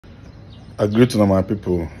I greet to my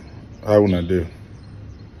people. How una dey?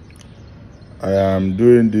 I am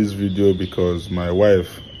doing this video because my wife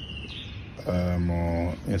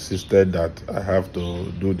insisted that I have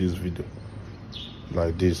to do this video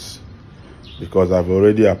like this because I've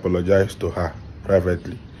already apologized to her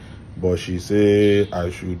privately, but she say I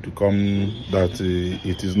should come, that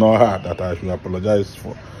it is not her that I should apologize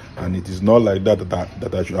for, and it is not like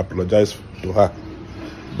that I should apologize to her,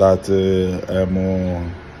 that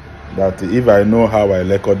that if I know how I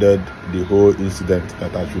recorded the whole incident,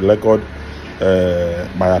 that I should record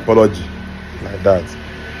my apology like that.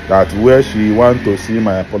 That where she want to see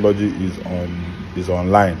my apology is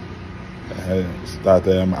online. That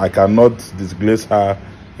I cannot disgrace her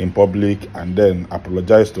in public and then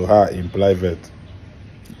apologize to her in private,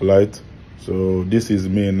 right? So this is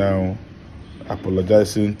me now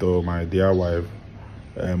apologizing to my dear wife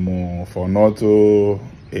for not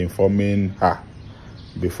informing her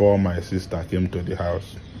before my sister came to the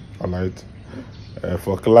house. All right.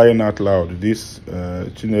 For crying out loud, this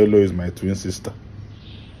Chinelo is my twin sister.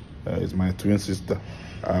 It's my twin sister.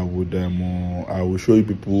 I will show you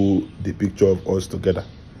people the picture of us together.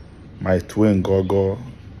 My twin Gogo,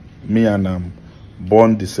 me and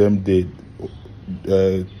born the same day.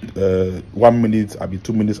 1 minute, I be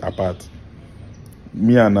 2 minutes apart.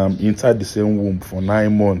 Me and inside the same womb for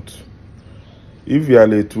 9 months. If you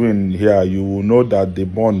are a twin here, you will know that the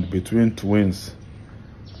bond between twins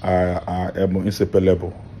are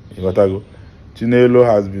inseparable. Chinelo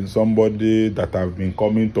has been somebody that have been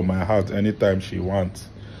coming to my house anytime she wants,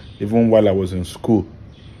 even while I was in school,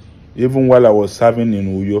 even while I was serving in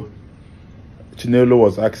Uyo. Chinelo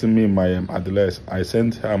was asking me my address. I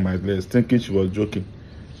sent her my address, thinking she was joking.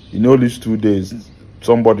 In all these 2 days,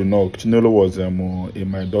 somebody knocked. Chinelo was in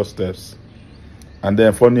my doorsteps. And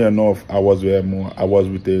then, funny enough, I was with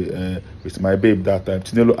my babe that time.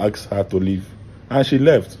 Chinelo asked her to leave, and she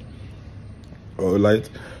left. All right.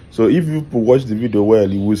 So if you watch the video well,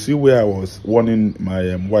 you will see where I was warning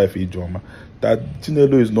my wife Ijoma that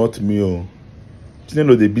Chinelo is not me.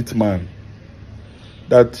 Chinelo the beat man.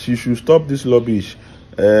 That she should stop this rubbish.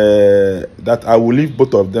 That I will leave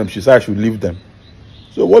both of them. She said I should leave them.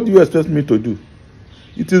 So what do you expect me to do?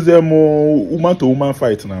 It is a woman to woman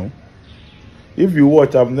fight now. If you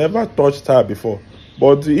watch, I've never touched her before.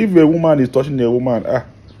 But if a woman is touching a woman,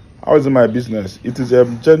 how is it my business? It is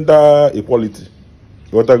gender equality.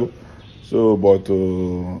 So, but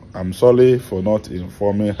I'm sorry for not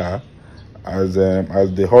informing her. As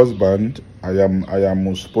the husband, I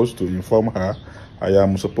am supposed to inform her. I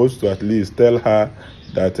am supposed to at least tell her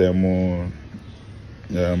that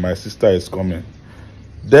my sister is coming.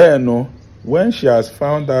 Then, when she has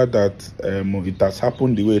found out that it has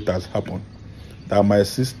happened the way it has happened, that my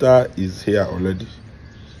sister is here already,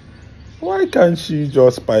 why can't she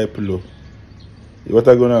just pipe low? What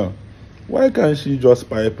I go now? Why can't she just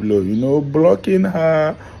pipe low? Blocking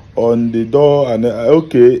her on the door. And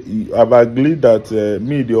okay, I've agreed that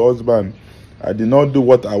me, the husband, I did not do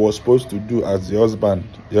what I was supposed to do as the husband.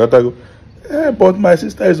 The other go, but my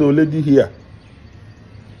sister is already here.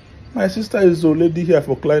 My sister is already here,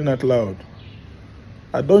 for crying out loud.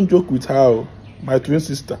 I don't joke with her, my twin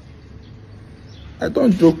sister. I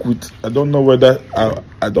don't joke with. I don't know whether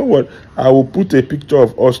I will put a picture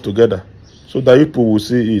of us together so that people will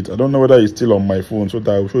see it. I don't know whether it's still on my phone so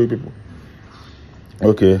that I will show you people.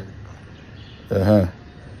 Okay.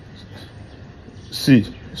 See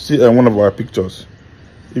one of our pictures,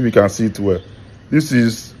 if you can see it well. This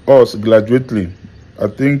is us graduating. I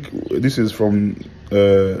think this is from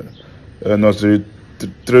nursery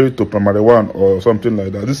 3 to primary 1 or something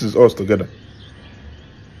like that. This is us together.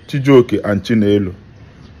 Chijoke and Chinelo.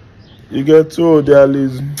 You get, so there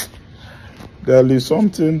is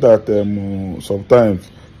something that sometimes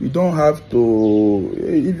you don't have to.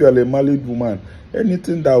 If you are a married woman,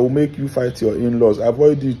 anything that will make you fight your in-laws,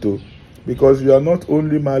 avoid it too, because you are not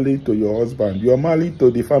only married to your husband, you are married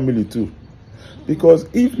to the family too. Because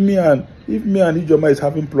if me and Ijoma is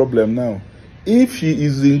having problem now, if she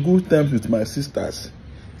is in good terms with my sisters,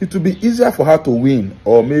 it will be easier for her to win.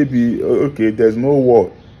 Or maybe okay, there's no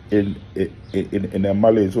war in a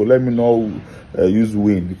marriage, so let me not use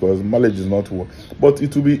win, because marriage is not war. But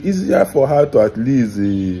it will be easier for her to at least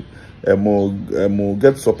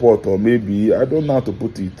get support, or maybe I don't know how to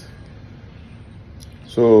put it.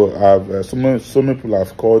 So I've so many people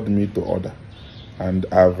have called me to order, and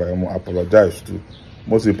I've apologized to.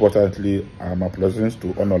 Most importantly, I'm apologizing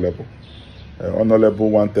to Honorable. Honorable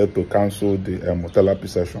wanted to cancel the therapy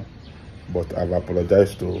session, but I've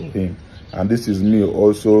apologized to him. And this is me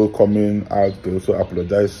also coming out to also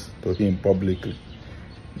apologize to him publicly.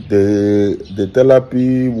 the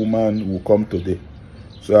therapy woman will come today.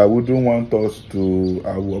 So I wouldn't want us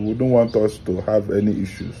to have any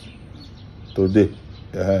issues today.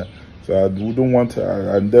 So I wouldn't want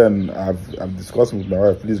her, and then I've discussed with my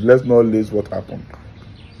wife, please let's not lose what happened.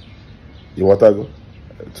 You want to go?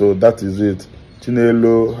 So that is it.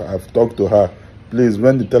 Chinelo, I've talked to her. Please,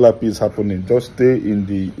 when the therapy is happening, just stay in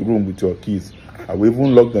the room with your kids. I will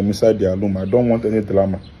even lock them inside their room. I don't want any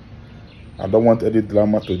drama. I don't want any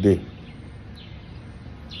drama today.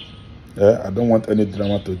 I don't want any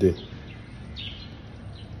drama today.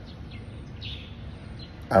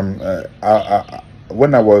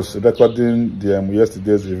 When I was recording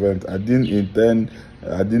yesterday's event, I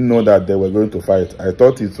didn't know that they were going to fight. I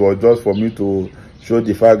thought it was just for me to show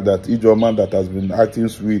the fact that each woman that has been acting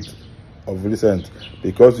sweet of recent,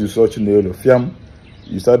 because you saw Chinelo, Fiam,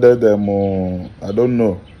 you started I don't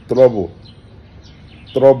know, trouble.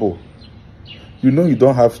 You know you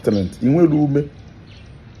don't have strength. In room,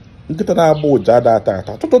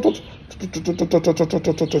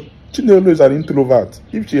 Chinelo is an introvert.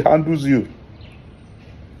 If she handles you,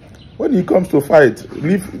 when it comes to fight,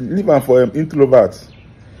 leave her for introverts.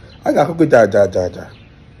 I got to go.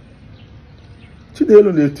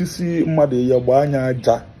 Chinelo let see mother you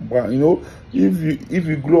know, if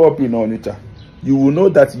you grow up in Onitsha, you will know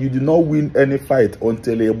that you did not win any fight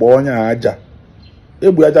until a bonya aja.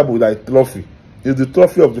 Ebu aja was like trophy. It's the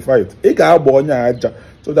trophy of the fight. Ega bonya aja.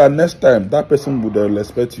 So that next time that person would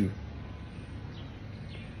respect you.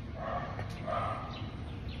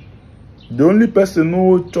 The only person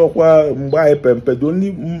who chokwa mbaye pempe, the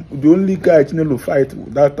only guy Chinelo fight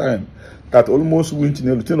that time that almost win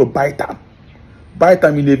Chinelo bite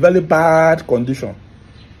him in a very bad condition.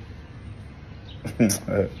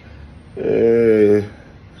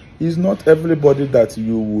 It's not everybody that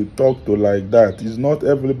you would talk to like that. It's not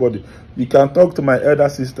everybody. You can talk to my elder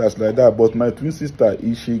sisters like that, but my twin sister,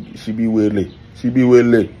 she be wele. She be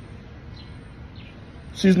wele.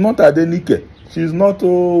 She's not Adenike. She's not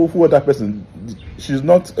who other person. She's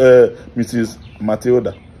not Mrs.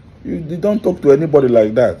 Matilda. You don't talk to anybody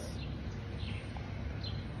like that.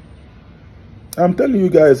 I'm telling you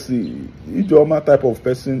guys, Ijoma type of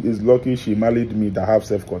person is lucky she married me that have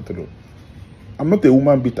self-control. I'm not a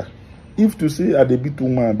woman beater. If to say I beat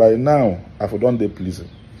woman by now, I've done the pleasing.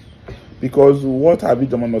 Because what have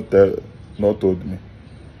Ijoma not told me?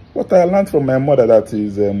 What I learned from my mother, that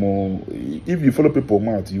is, if you follow people's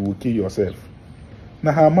mouth, you will kill yourself.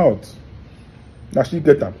 Now her mouth, now she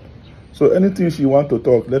get up. So anything she want to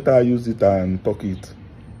talk, let her use it and talk it.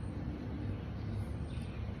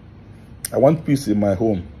 I want peace in my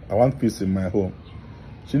home. I want peace in my home.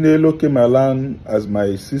 Chinelo came along as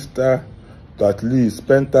my sister to at least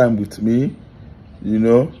spend time with me, you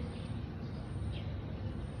know.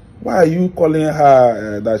 Why are you calling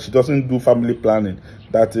her that she doesn't do family planning?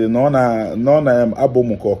 That nona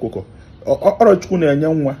abomukoko.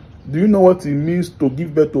 Do you know what it means to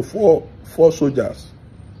give birth to four soldiers?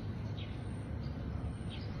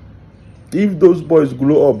 If those boys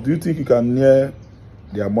grow up, do you think you can near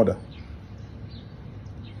their mother?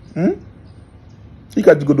 You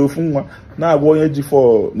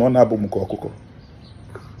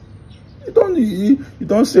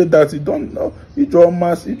don't say that. You don't know.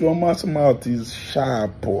 Ijoma's mouth is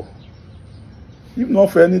sharp. If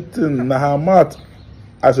not for anything, her mouth,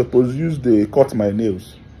 I suppose, use the cut my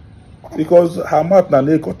nails, because her mouth na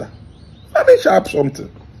nail cutter. Very sharp something.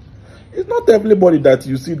 It's not everybody that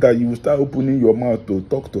you see that you will start opening your mouth to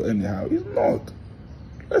talk to anyhow. It's not.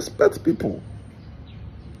 Respect people.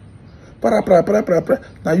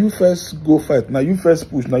 Now you first go fight. Now you first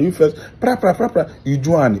push. Now you first you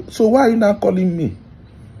join. So why are you now calling me?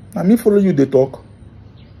 Now me follow you they talk.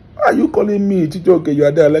 Why are you calling me? Chichoke, you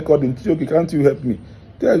are there recording. Chichoke, can't you help me?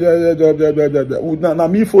 Now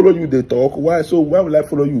me follow you they talk. Why? So why will I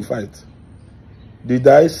follow you fight? Did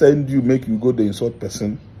I send you make you go the insult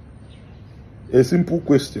person? A simple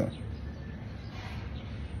question.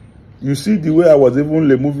 You see the way I was even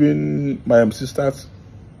removing my sister's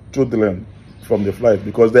children from the flight,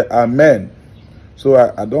 because they are men. So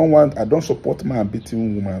I don't support man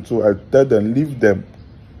beating woman. So I tell them, leave them.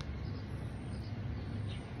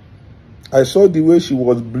 I saw the way she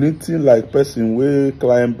was bleating like person who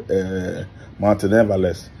climb Mountain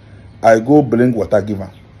Everest. I go bring water, give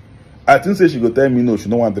her. I think say she go tell me no, she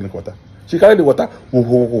don't want to drink water. She carry the water.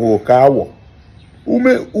 Kawo.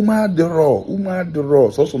 Uma the raw.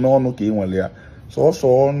 So no ke inwale. So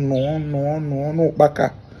no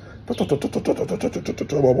baka.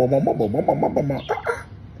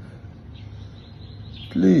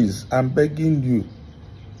 Please, I'm begging you.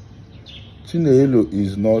 Chinelo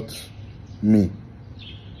is not me.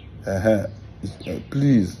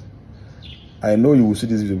 Please, I know you will see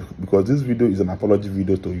this video because this video is an apology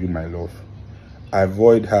video to you, my love.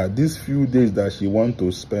 Avoid her. These few days that she want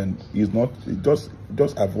to spend is not just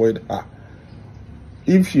avoid her.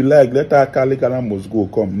 If she like, let her carry must go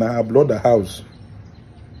come. Now her blood the house.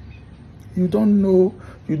 You don't know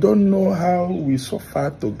how we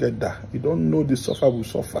suffer together. You don't know the suffer we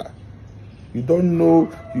suffer. You don't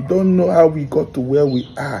know how we got to where we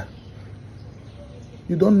are.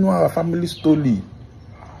 You don't know our family story.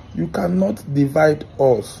 You cannot divide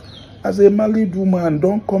us. As a married woman,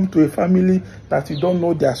 don't come to a family that you don't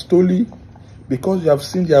know their story because you have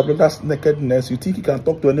seen their brother's nakedness. You think you can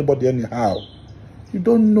talk to anybody anyhow. You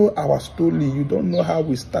don't know our story. You don't know how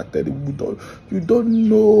we started. You don't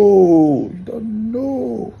know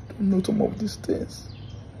some of these things.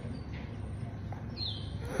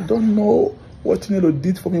 You don't know what n0t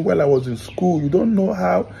did for me while I was in school. You don't know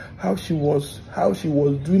how she was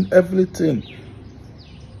doing everything.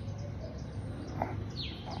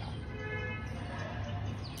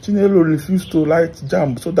 n0t refused to light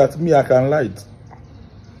jam so that me I can light.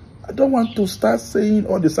 I don't want to start saying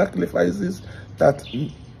all the sacrifices that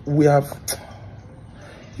we have.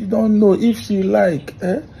 You don't know. If she like,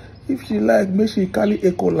 make she carry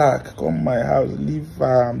Ecolak come my house. Leave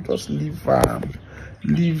just leave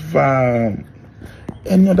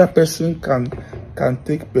Any other person can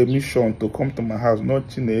take permission to come to my house, not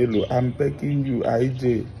n0t. I'm begging you,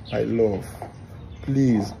 IJ, my love.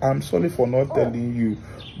 Please, I'm sorry for not telling you,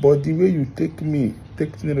 but the way you take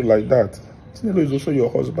n0t like that, n0t is also your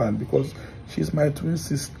husband because she's my twin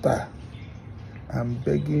sister. I'm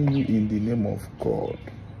begging you in the name of God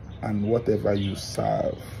and whatever you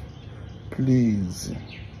serve, please.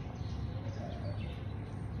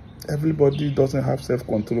 Everybody doesn't have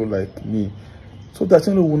self-control like me, so that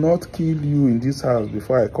n0t will not kill you in this house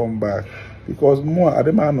before I come back. Because more I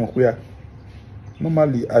don't know where.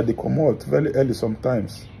 Normally I dey comot very early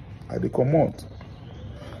sometimes. I dey comot.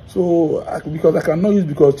 So because I cannot use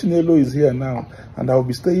because n0t is here now and I will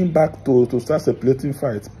be staying back to start separating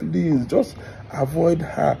fights. Please just avoid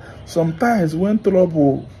her. Sometimes when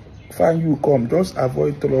trouble find you come, just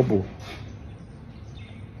avoid trouble.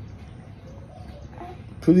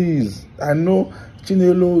 Please, I know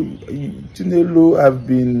n0t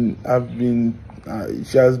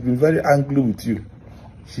she has been very angry with you.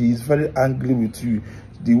 She is very angry with you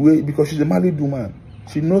because she's a married woman.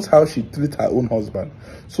 She knows how she treats her own husband.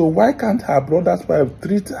 So why can't her brother's wife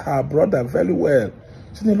treat her brother very well?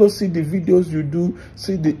 n0t see the videos you do,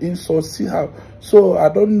 see the insults, see how. So I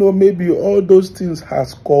don't know, maybe all those things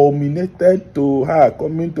has culminated to her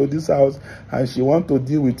coming to this house and she wants to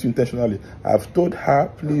deal with you intentionally. I've told her,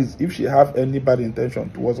 please, if she have any bad intention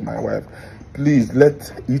towards my wife, please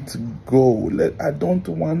let it go. I don't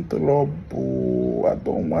want trouble. I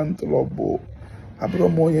don't want trouble.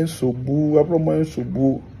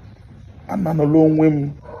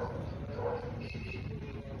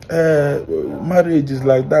 Marriage is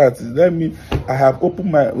like that. I have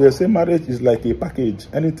opened they say marriage is like a package.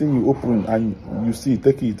 Anything you open and you see,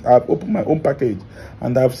 take it. I've opened my own package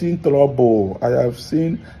and I've seen trouble. I have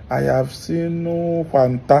seen no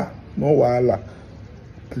fanta, no wala.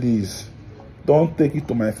 Please, don't take it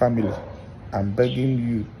to my family. I'm begging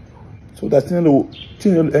you. So that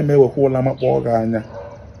n0t eme wekwala makpo anya.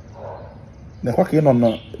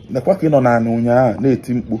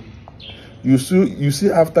 You see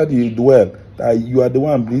after the duel that you are the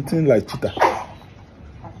one bleeding like cheetah.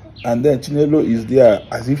 And then n0t is there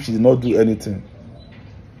as if she did not do anything.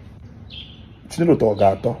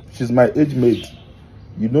 n0t, she's my age mate.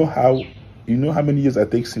 You know how many years I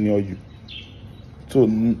take senior you. So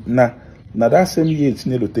now that same year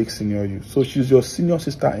n0t takes senior you. So she's your senior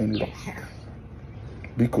sister-in-law.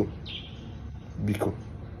 Biko.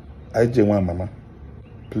 IJ one mama.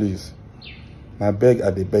 Please. I beg I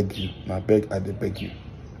beg you.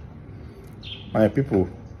 My people,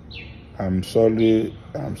 I'm sorry.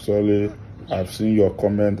 I've seen your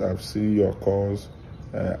comment, I've seen your calls.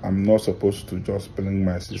 I'm not supposed to just bring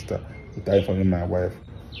my sister without informing my wife.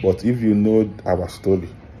 But if you know our story,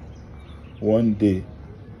 one day,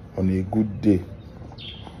 on a good day,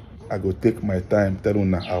 I go take my time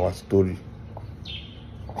telling our story.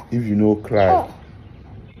 If you know cry,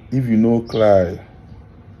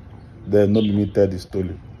 then not me tell the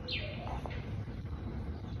story.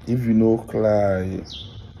 If you know cry,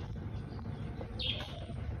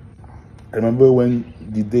 I remember when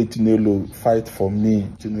the day n0t fight for me,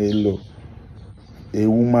 n0t, a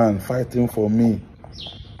woman fighting for me.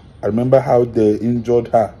 I remember how they injured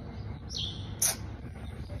her.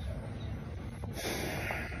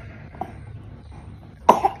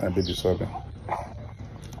 I beg you, sorry.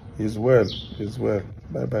 He's well. He's well.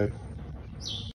 Bye bye.